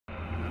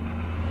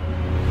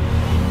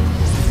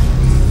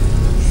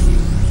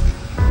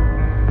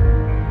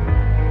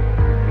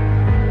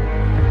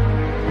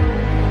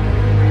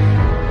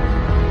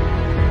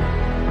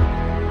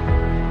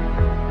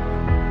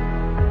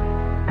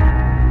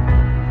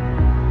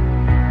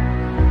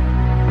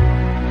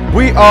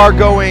We are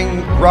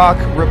going rock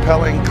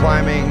rappelling,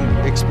 climbing,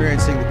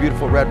 experiencing the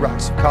beautiful red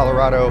rocks of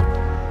Colorado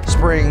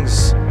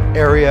Springs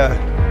area.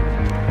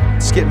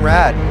 It's getting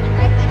rad.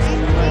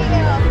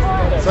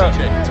 What's up?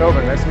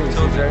 Tobin, nice to meet you,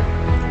 CJ.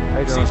 How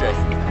you doing?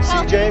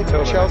 CJ,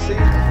 Tobin. Chelsea.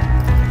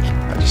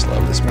 I just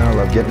love this, man. I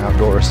love getting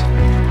outdoors.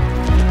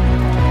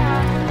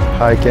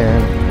 Hiking,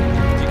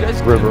 Do you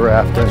guys river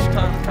rafting.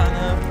 kind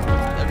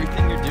of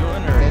everything you're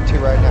doing, or Into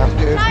right now,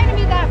 dude. Not gonna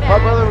be that bad. My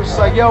brother was just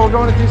like, yo, we're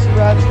going to do some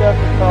rad stuff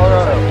in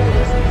Colorado.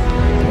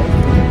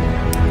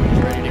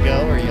 Ready to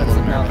go, or are you a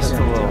little nervous? Just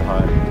a little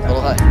high. A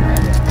little high.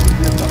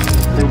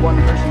 The one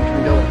person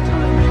can go at a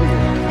time.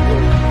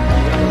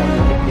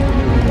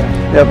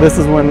 Yeah, this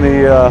is when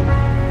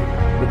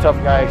the tough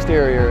guy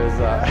exterior is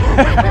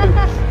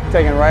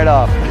taken right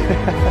off.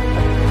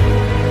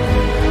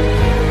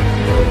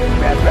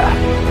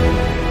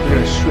 We're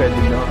gonna shred the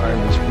gnar in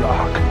this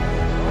rock.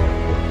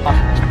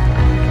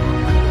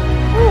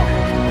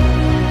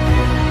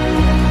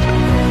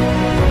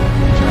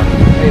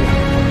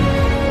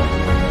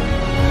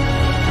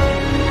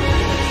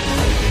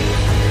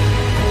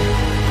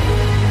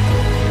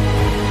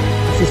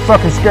 This is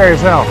fucking scary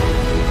as hell.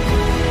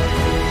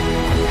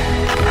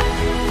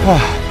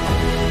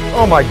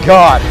 Oh my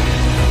God.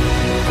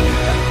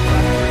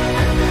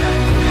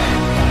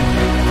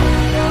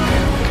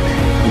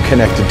 I'm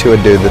connected to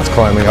a dude that's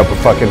climbing up a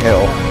fucking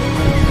hill.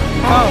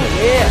 Oh,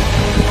 yeah.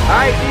 All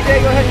right,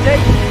 DJ, go ahead and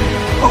take it.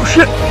 Oh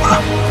shit.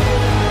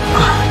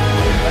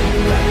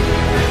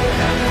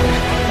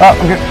 Oh,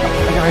 I got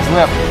a nice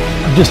lip.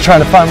 I'm just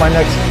trying to find my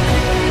next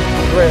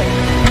grip.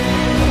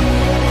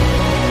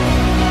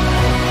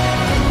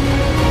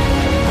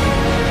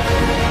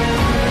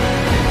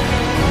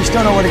 Just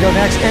don't know where to go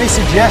next. Any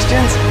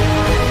suggestions?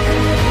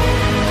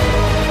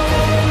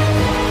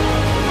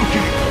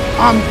 Okay,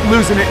 I'm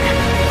losing it.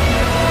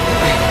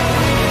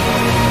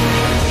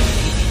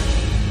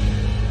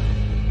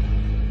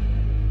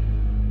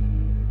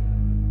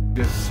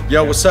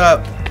 Yo, what's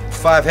up?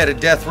 Five-headed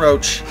death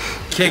roach,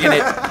 kicking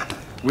it.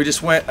 We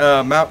just went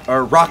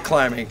rock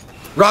climbing.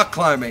 Rock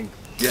climbing.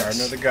 Yes.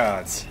 Garden of the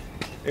gods.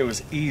 It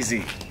was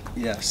easy.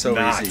 Yeah, so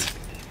Not. easy.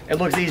 It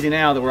looks easy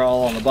now that we're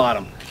all on the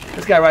bottom.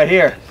 This guy right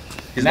here,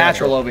 He's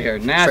natural over here.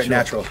 Straight Natural.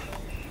 natural.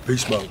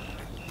 Beast mode.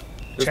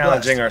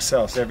 Challenging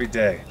ourselves every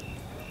day.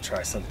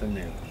 Try something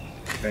new.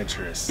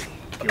 Adventurous.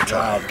 Get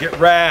wild. Get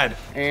rad.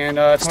 And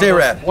it's Stay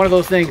rad. one of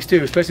those things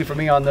too, especially for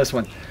me on this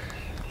one.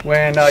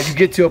 When you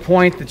get to a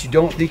point that you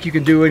don't think you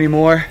can do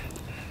anymore,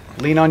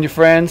 lean on your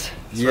friends.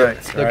 Yeah,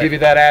 They'll give you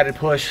that added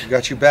push. We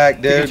got you back,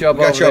 dude. Get you up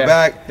We got over your there.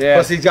 back. Yeah.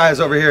 Plus these guys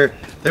over here,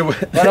 they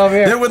Right over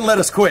here. they wouldn't let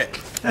us quit.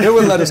 They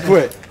wouldn't let us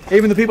quit.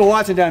 Even the people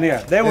watching down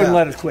here, they wouldn't Yeah.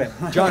 let us quit.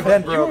 John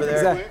Denver over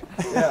there.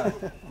 Yeah.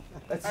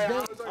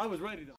 I was ready to.